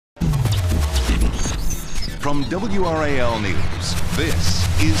From WRAL News, this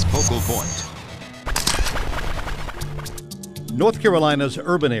is Focal Point. North Carolina's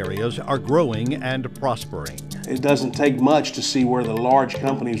urban areas are growing and prospering. It doesn't take much to see where the large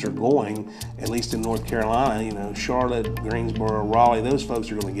companies are going, at least in North Carolina. You know, Charlotte, Greensboro, Raleigh, those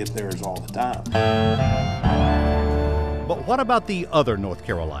folks are going to get theirs all the time. But what about the other North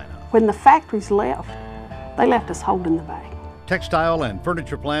Carolina? When the factories left, they left us holding the bag. Textile and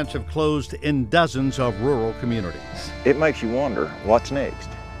furniture plants have closed in dozens of rural communities. It makes you wonder, what's next?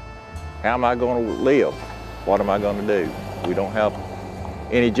 How am I going to live? What am I going to do? We don't have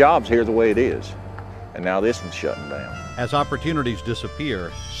any jobs here the way it is. And now this one's shutting down. As opportunities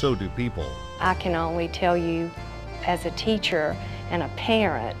disappear, so do people. I can only tell you as a teacher and a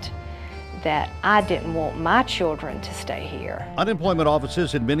parent that I didn't want my children to stay here. Unemployment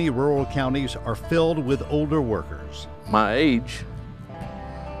offices in many rural counties are filled with older workers. My age,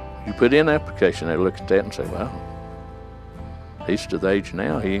 you put in an application, they look at that and say, well, he's to the age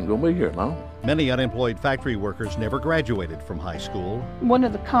now, he ain't gonna be here long. Many unemployed factory workers never graduated from high school. One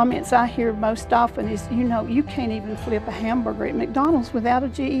of the comments I hear most often is, you know, you can't even flip a hamburger at McDonald's without a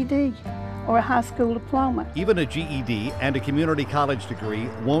GED or a high school diploma. Even a GED and a community college degree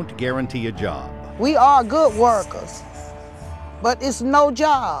won't guarantee a job. We are good workers, but it's no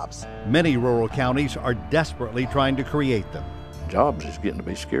jobs. Many rural counties are desperately trying to create them. Jobs is getting to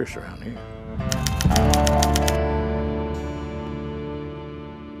be scarce around here.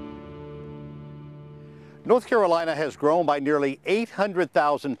 North Carolina has grown by nearly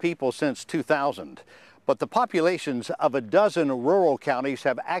 800,000 people since 2000, but the populations of a dozen rural counties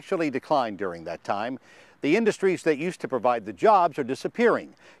have actually declined during that time. The industries that used to provide the jobs are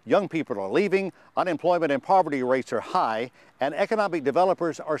disappearing. Young people are leaving, unemployment and poverty rates are high, and economic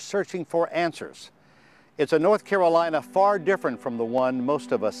developers are searching for answers. It's a North Carolina far different from the one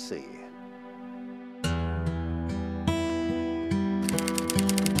most of us see.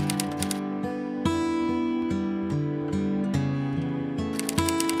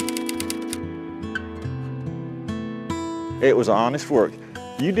 It was honest work.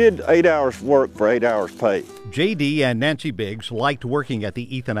 You did 8 hours work for 8 hours pay. J.D. and Nancy Biggs liked working at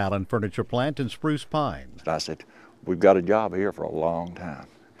the Ethan Allen furniture plant in Spruce Pine. I said, we've got a job here for a long time.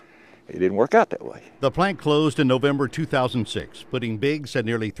 It didn't work out that way. The plant closed in November 2006, putting Biggs and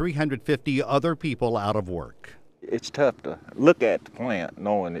nearly 350 other people out of work. It's tough to look at the plant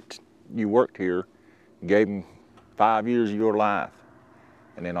knowing that you worked here, gave them 5 years of your life,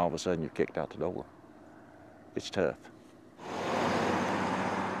 and then all of a sudden you're kicked out the door. It's tough.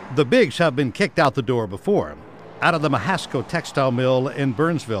 The Biggs have been kicked out the door before, out of the Mahasco textile mill in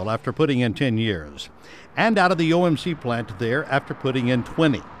Burnsville after putting in 10 years, and out of the OMC plant there after putting in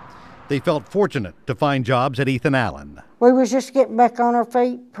 20. They felt fortunate to find jobs at Ethan Allen. We was just getting back on our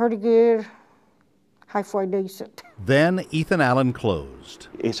feet pretty good, halfway decent. Then Ethan Allen closed.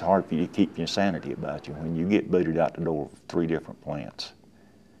 It's hard for you to keep your sanity about you when you get booted out the door of 3 different plants.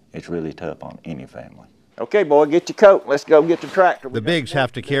 It's really tough on any family. Okay, boy, get your coat. Let's go get the tractor. The Biggs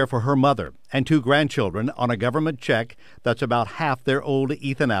have to care for her mother and 2 grandchildren on a government check that's about half their old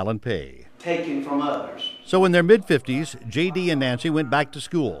Ethan Allen pay. Taken from others. So in their mid-50s, J.D. and Nancy went back to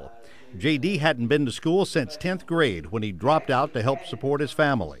school. J.D. hadn't been to school since 10th grade when he dropped out to help support his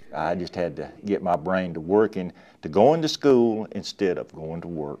family. I just had to get my brain to working, to going to school instead of going to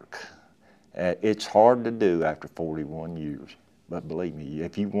work. It's hard to do after 41 years, but believe me,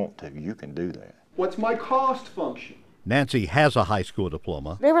 if you want to, you can do that. What's my cost function? Nancy has a high school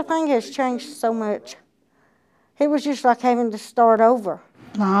diploma. Everything has changed so much. It was just like having to start over.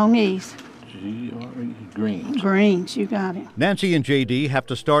 Long E's. G-R-E, greens. Greens, you got it. Nancy and J.D. have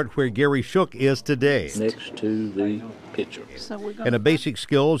to start where Gary Shook is today. Next to the picture. So we're In a basic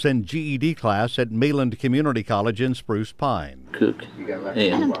skills and GED class at Mayland Community College in Spruce Pine. Cook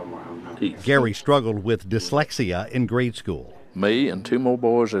and teach. Gary struggled with dyslexia in grade school. Me and 2 more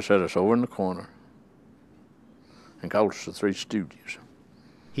boys, they set us over in the corner and called us the 3 Stooges.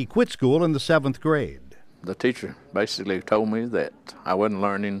 He quit school in the 7th grade. The teacher basically told me that I wasn't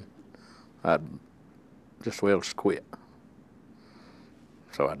learning, I'd just well as quit.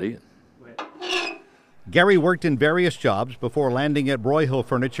 So I did. Gary worked in various jobs before landing at Broyhill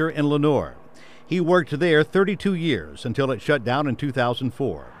Furniture in Lenoir. He worked there 32 years until it shut down in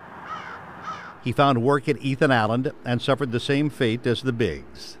 2004. He found work at Ethan Allen and suffered the same fate as the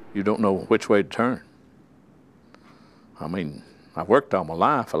Biggs. You don't know which way to turn. I mean, I worked all my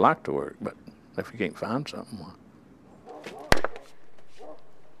life. I like to work, but if you can't find something, well.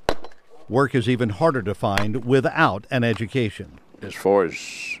 Work is even harder to find without an education. As far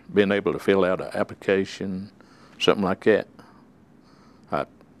as being able to fill out an application, something like that,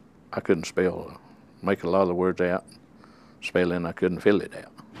 I couldn't spell make a lot of the words out, spelling I couldn't fill it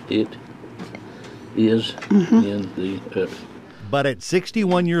out. It is in the earth. But at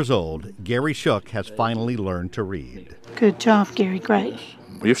 61 years old, Gary Shook has finally learned to read. Good job, Gary. Great.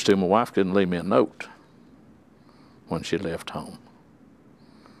 Used to, my wife couldn't leave me a note when she left home.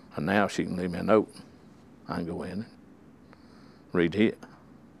 And now she can leave me a note. I can go in and read it.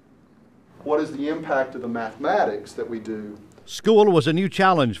 What is the impact of the mathematics that we do? School was a new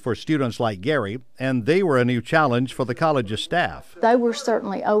challenge for students like Gary, and they were a new challenge for the college's staff. They were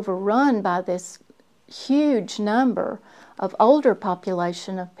certainly overrun by this huge number of older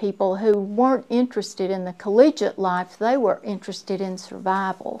population of people who weren't interested in the collegiate life. They were interested in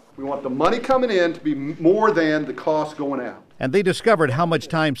survival. We want the money coming in to be more than the cost going out. And they discovered how much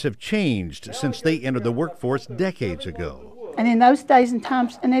times have changed since they entered the workforce decades ago. And in those days and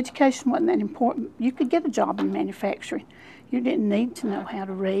times, and education wasn't that important. You could get a job in manufacturing. You didn't need to know how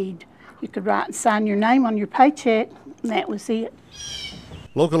to read. You could write and sign your name on your paycheck, and that was it.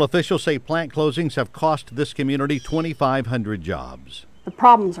 Local officials say plant closings have cost this community 2,500 jobs. The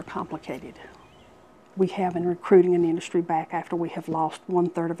problems are complicated. We have in recruiting an industry back after we have lost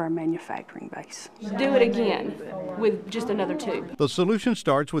 1/3 of our manufacturing base. Do it again with just another tube. The solution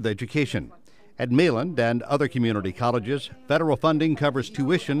starts with education. At Mayland and other community colleges, federal funding covers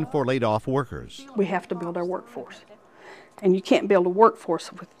tuition for laid-off workers. We have to build our workforce. And you can't build a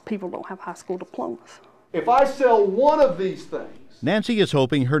workforce with people who don't have high school diplomas. If I sell one of these things, Nancy is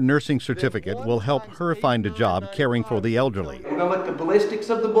hoping her nursing certificate will help her find a job caring for the elderly. We're going to look at the ballistics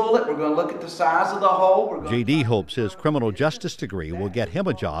of the bullet. We're going to look at the size of the hole. J.D. hopes his criminal justice degree will get him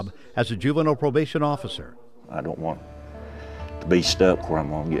a job as a juvenile probation officer. I don't want to be stuck where I'm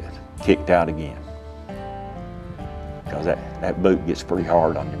going to get kicked out again. Because that boot gets pretty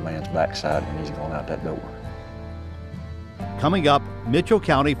hard on your man's backside when he's going out that door. Coming up, Mitchell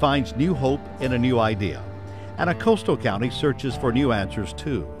County finds new hope in a new idea. And a coastal county searches for new answers,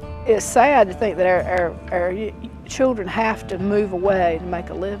 too. It's sad to think that our children have to move away to make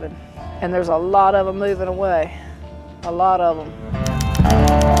a living. And there's a lot of them moving away. A lot of them.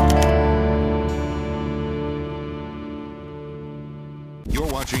 You're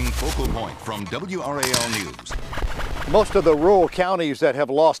watching Focal Point from WRAL News. Most of the rural counties that have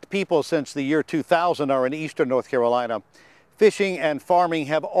lost people since the year 2000 are in eastern North Carolina. Fishing and farming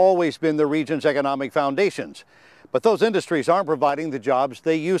have always been the region's economic foundations, but those industries aren't providing the jobs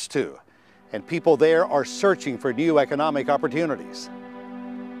they used to, and people there are searching for new economic opportunities.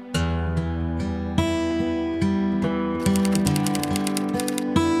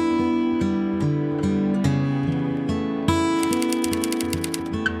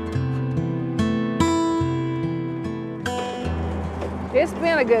 It's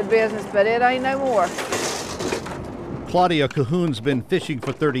been a good business, but it ain't no more. Claudia Cahoon's been fishing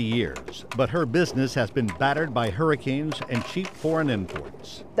for 30 years, but her business has been battered by hurricanes and cheap foreign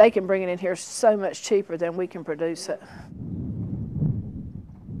imports. They can bring it in here so much cheaper than we can produce it.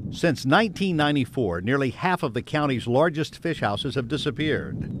 Since 1994, nearly half of the county's largest fish houses have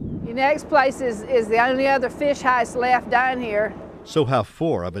disappeared. The next place is the only other fish house left down here. So have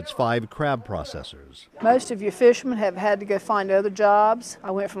 4 of its 5 crab processors. Most of your fishermen have had to go find other jobs.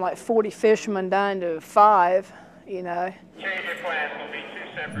 I went from like 40 fishermen down to 5. You know.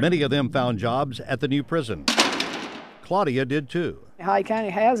 Many of them found jobs at the new prison. Claudia did too. Hyde County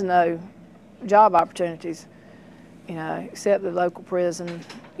has no job opportunities, you know, except the local prison,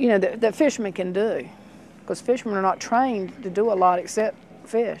 you know, that fishermen can do, because fishermen are not trained to do a lot except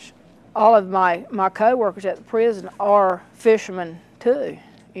fish. All of my co-workers at the prison are fishermen too,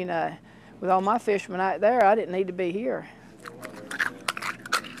 you know. With all my fishermen out there, I didn't need to be here.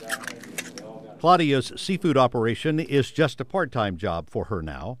 Claudia's seafood operation is just a part-time job for her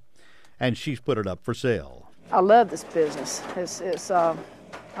now, and she's put it up for sale. I love this business.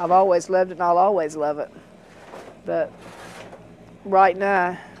 I've always loved it and I'll always love it. But right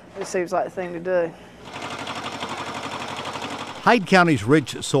now, it seems like the thing to do. Hyde County's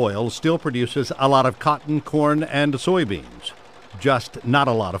rich soil still produces a lot of cotton, corn, and soybeans, just not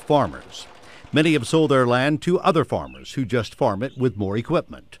a lot of farmers. Many have sold their land to other farmers who just farm it with more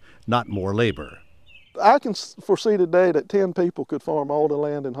equipment, not more labor. I can foresee today that 10 people could farm all the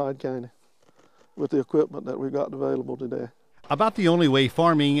land in Hyde County with the equipment that we've got available today. About the only way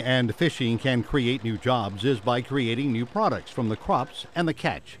farming and fishing can create new jobs is by creating new products from the crops and the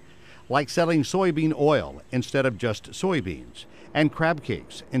catch, like selling soybean oil instead of just soybeans, and crab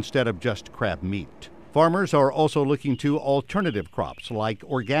cakes instead of just crab meat. Farmers are also looking to alternative crops like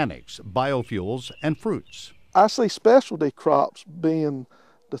organics, biofuels, and fruits. I see specialty crops being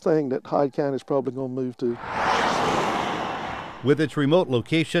the thing that Hyde County is probably going to move to. With its remote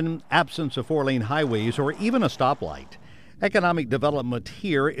location, absence of four-lane highways, or even a stoplight, economic development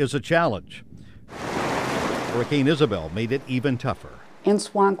here is a challenge. Hurricane Isabel made it even tougher. In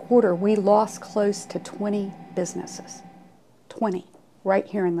Swan Quarter, we lost close to 20 businesses. 20, right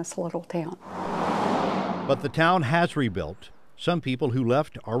here in this little town. But the town has rebuilt. Some people who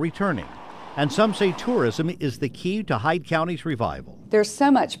left are returning. And some say tourism is the key to Hyde County's revival. There's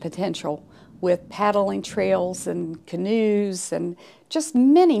so much potential with paddling trails and canoes and just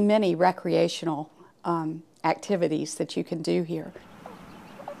many, many recreational activities that you can do here.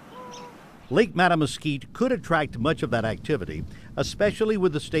 Lake Mattamuskeet could attract much of that activity, especially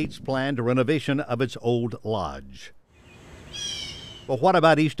with the state's planned renovation of its old lodge. But what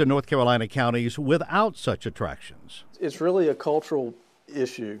about eastern North Carolina counties without such attractions? It's really a cultural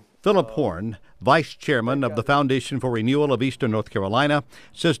issue. Philip Horn, vice chairman of the Foundation for Renewal of Eastern North Carolina,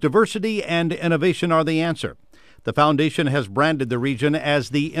 says diversity and innovation are the answer. The foundation has branded the region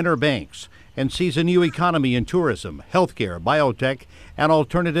as the Inner Banks and sees a new economy in tourism, healthcare, biotech, and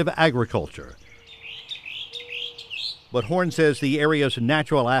alternative agriculture. But Horn says the area's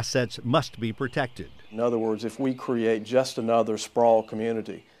natural assets must be protected. In other words, if we create just another sprawl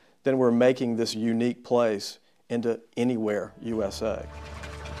community, then we're making this unique place into anywhere USA.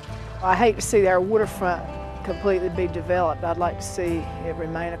 I hate to see our waterfront completely be developed. I'd like to see it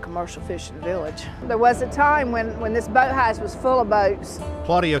remain a commercial fishing village. There was a time when this boathouse was full of boats.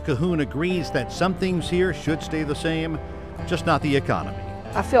 Claudia Cahoon agrees that some things here should stay the same, just not the economy.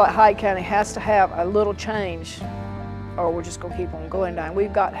 I feel like Hyde County has to have a little change or we're just going to keep on going down.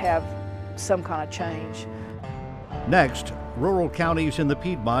 We've got to have some kind of change. Next, rural counties in the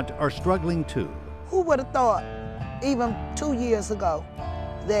Piedmont are struggling too. Who would have thought, even 2 years ago,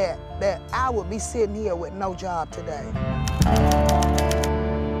 that I would be sitting here with no job today?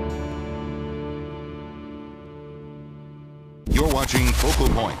 You're watching Focal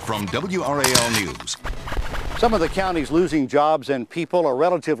Point from WRAL News. Some of the counties losing jobs and people are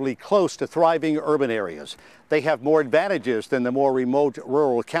relatively close to thriving urban areas. They have more advantages than the more remote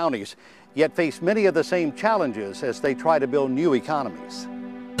rural counties, yet face many of the same challenges as they try to build new economies.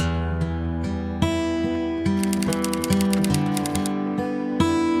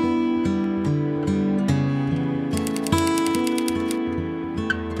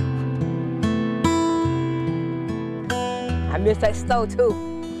 I miss that store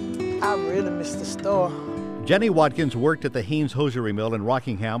too. I really miss the store. Jenny Watkins worked at the Haynes Hosiery Mill in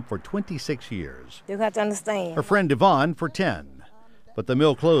Rockingham for 26 years. You have to understand. Her friend Yvonne for 10. But the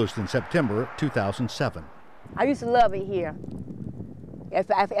mill closed in September 2007. I used to love it here. If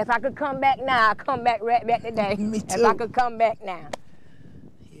I could come back now, I'd come back right back today. Me too. If I could come back now.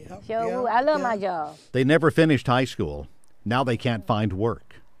 I love my job. They never finished high school. Now they can't find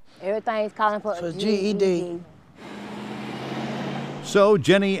work. Everything's calling for a GED. So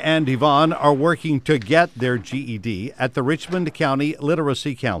Jenny and Yvonne are working to get their GED at the Richmond County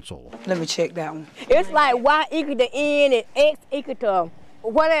Literacy Council. Let me check that one. It's like Y equal to N and X equal to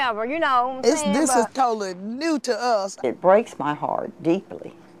whatever, you know. This is totally new to us. It breaks my heart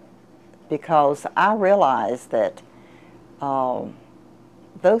deeply because I realize that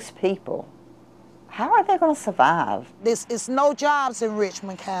those people, how are they going to survive? It's no jobs in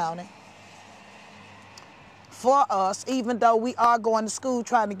Richmond County for us, even though we are going to school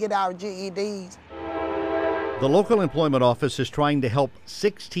trying to get our GEDs. The local employment office is trying to help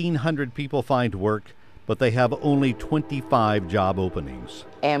 1,600 people find work, but they have only 25 job openings.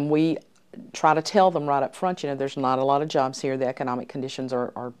 And we try to tell them right up front, you know, there's not a lot of jobs here, the economic conditions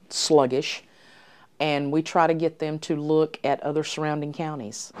are sluggish, and we try to get them to look at other surrounding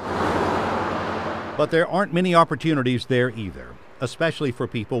counties. But there aren't many opportunities there either, especially for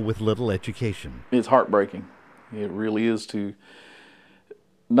people with little education. It's heartbreaking. It really is, to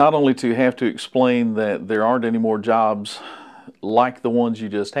not only to have to explain that there aren't any more jobs like the ones you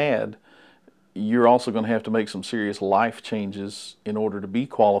just had, you're also going to have to make some serious life changes in order to be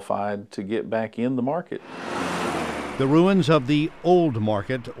qualified to get back in the market. The ruins of the old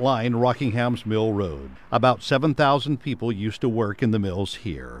market line Rockingham's Mill Road. About 7,000 people used to work in the mills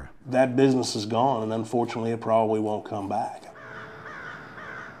here. That business is gone, and unfortunately it probably won't come back.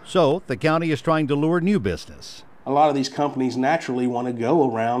 So the county is trying to lure new business. A lot of these companies naturally want to go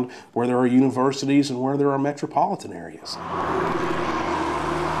around where there are universities and where there are metropolitan areas.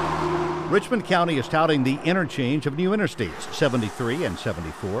 Richmond County is touting the interchange of new interstates, 73 and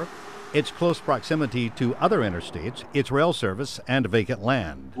 74, its close proximity to other interstates, its rail service, and vacant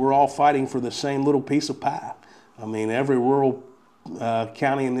land. We're all fighting for the same little piece of pie. I mean, every rural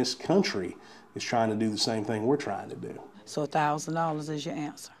county in this country is trying to do the same thing we're trying to do. So $1,000 is your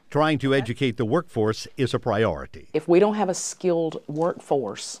answer. Trying to educate the workforce is a priority. If we don't have a skilled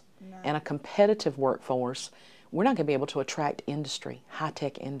workforce and a competitive workforce, we're not going to be able to attract industry,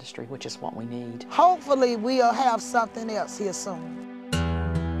 high-tech industry, which is what we need. Hopefully we'll have something else here soon.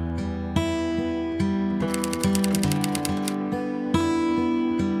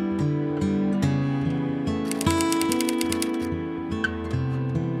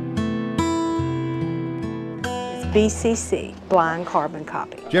 BCC, blind carbon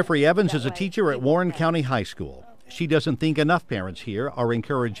copy. Jeffrey Evans is a teacher at Warren County High School. She doesn't think enough parents here are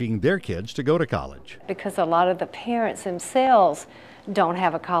encouraging their kids to go to college. Because a lot of the parents themselves don't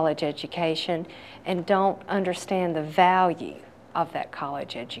have a college education and don't understand the value of that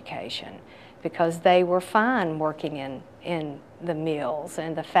college education, because they were fine working in the mills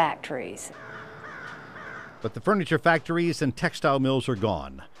and the factories. But the furniture factories and textile mills are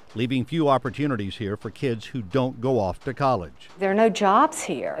gone, leaving few opportunities here for kids who don't go off to college. There are no jobs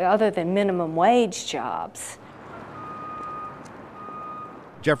here other than minimum wage jobs.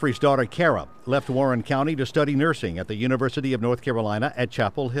 Jeffrey's daughter, Kara, left Warren County to study nursing at the University of North Carolina at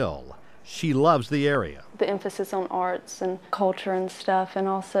Chapel Hill. She loves the area. The emphasis on arts and culture and stuff, and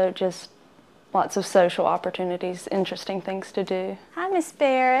also just lots of social opportunities, interesting things to do. Hi, Miss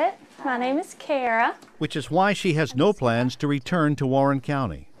Barrett. My name is Kara. Which is why she has no plans to return to Warren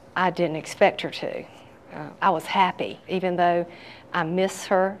County. I didn't expect her to. I was happy, even though I miss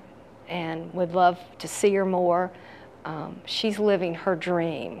her and would love to see her more. She's living her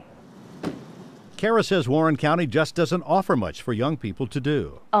dream. Kara says Warren County just doesn't offer much for young people to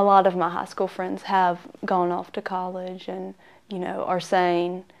do. A lot of my high school friends have gone off to college and, are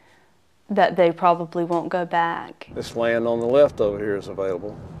saying that they probably won't go back. This land on the left over here is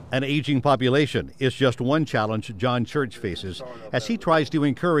available. An aging population is just one challenge John Church faces as he tries to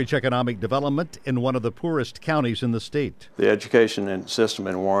encourage economic development in one of the poorest counties in the state. The education system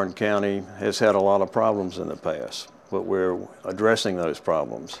in Warren County has had a lot of problems in the past, but we're addressing those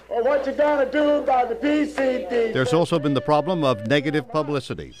problems. Well, what you gonna do about the PCB? There's also been the problem of negative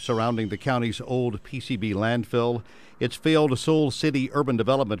publicity surrounding the county's old PCB landfill, its failed Soul City urban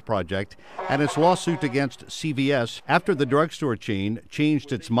development project, and its lawsuit against CVS after the drugstore chain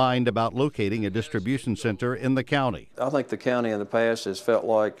changed its mind about locating a distribution center in the county. I think the county in the past has felt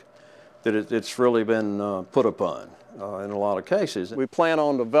like that it's really been put upon in a lot of cases. We plan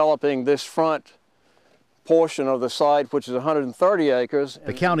on developing this front portion of the site, which is 130 acres.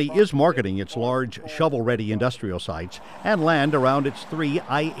 The county is marketing its large shovel-ready industrial sites and land around its 3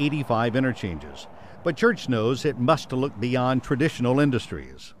 I-85 interchanges. But Church knows it must look beyond traditional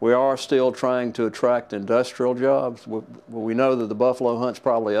industries. We are still trying to attract industrial jobs. We know that the buffalo hunt's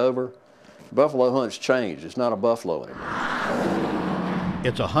probably over. Buffalo hunt's changed. It's not a buffalo anymore.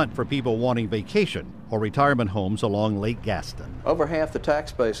 It's a hunt for people wanting vacation or retirement homes along Lake Gaston. Over half the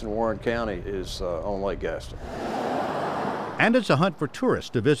tax base in Warren County is on Lake Gaston. And it's a hunt for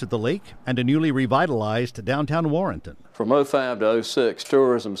tourists to visit the lake and a newly revitalized downtown Warrenton. From 05 to 06,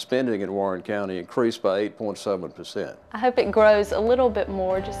 tourism spending in Warren County increased by 8.7%. I hope it grows a little bit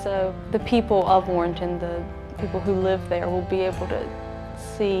more just so the people of Warrenton, the people who live there, will be able to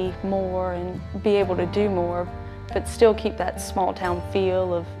see more and be able to do more, but still keep that small town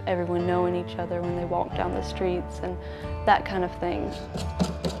feel of everyone knowing each other when they walk down the streets and that kind of thing.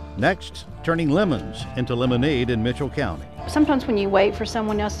 Next, turning lemons into lemonade in Mitchell County. Sometimes when you wait for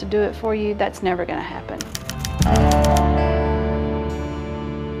someone else to do it for you, that's never going to happen.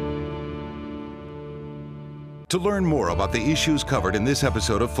 To learn more about the issues covered in this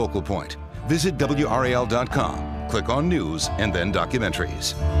episode of Focal Point, visit WRAL.com, click on News, and then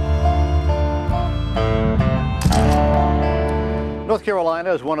Documentaries. North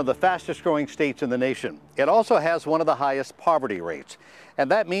Carolina is one of the fastest growing states in the nation. It also has one of the highest poverty rates.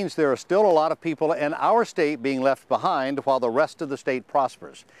 And that means there are still a lot of people in our state being left behind while the rest of the state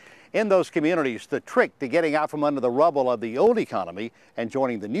prospers. In those communities, the trick to getting out from under the rubble of the old economy and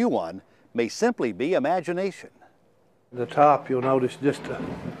joining the new one may simply be imagination. At the top, you'll notice just a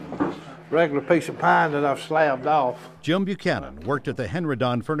regular piece of pine that I've slabbed off. Jim Buchanan worked at the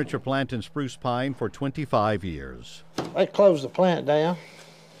Henredon Furniture Plant in Spruce Pine for 25 years. They closed the plant down,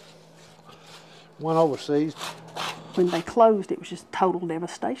 went overseas. When they closed, it was just total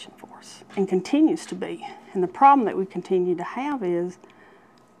devastation for us and continues to be. And the problem that we continue to have is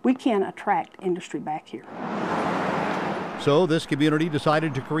we can't attract industry back here. So this community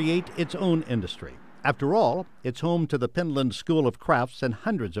decided to create its own industry. After all, it's home to the Penland School of Crafts and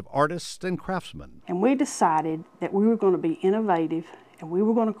hundreds of artists and craftsmen. And we decided that we were going to be innovative and we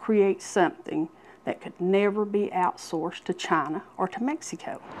were going to create something that could never be outsourced to China or to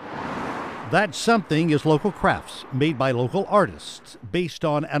Mexico. That something is local crafts made by local artists, based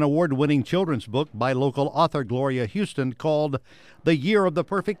on an award-winning children's book by local author Gloria Houston called The Year of the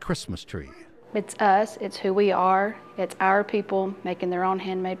Perfect Christmas Tree. It's us, it's who we are, it's our people making their own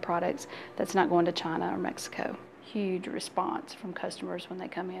handmade products that's not going to China or Mexico. Huge response from customers when they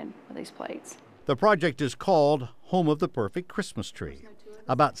come in with these plates. The project is called Home of the Perfect Christmas Tree.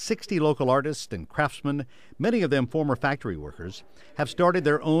 About 60 local artists and craftsmen, many of them former factory workers, have started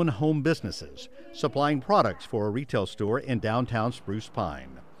their own home businesses, supplying products for a retail store in downtown Spruce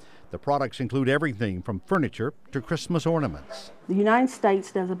Pine. The products include everything from furniture to Christmas ornaments. The United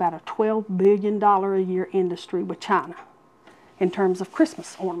States does about a $12 billion a year industry with China in terms of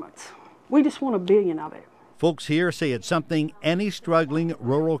Christmas ornaments. We just want $1 billion of it. Folks here say it's something any struggling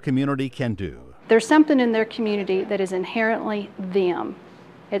rural community can do. There's something in their community that is inherently them.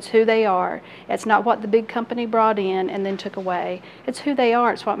 It's who they are. It's not what the big company brought in and then took away. It's who they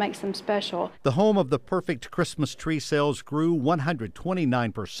are. It's what makes them special. The Home of the Perfect Christmas Tree sales grew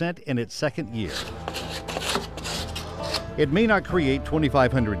 129% in its second year. It may not create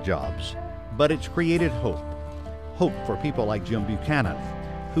 2,500 jobs, but it's created hope. Hope for people like Jim Buchanan,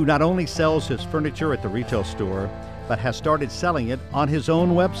 who not only sells his furniture at the retail store, but has started selling it on his own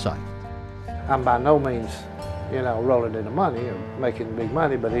website. I'm by no means, rolling in the money or making big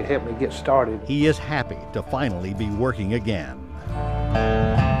money, but it helped me get started. He is happy to finally be working again.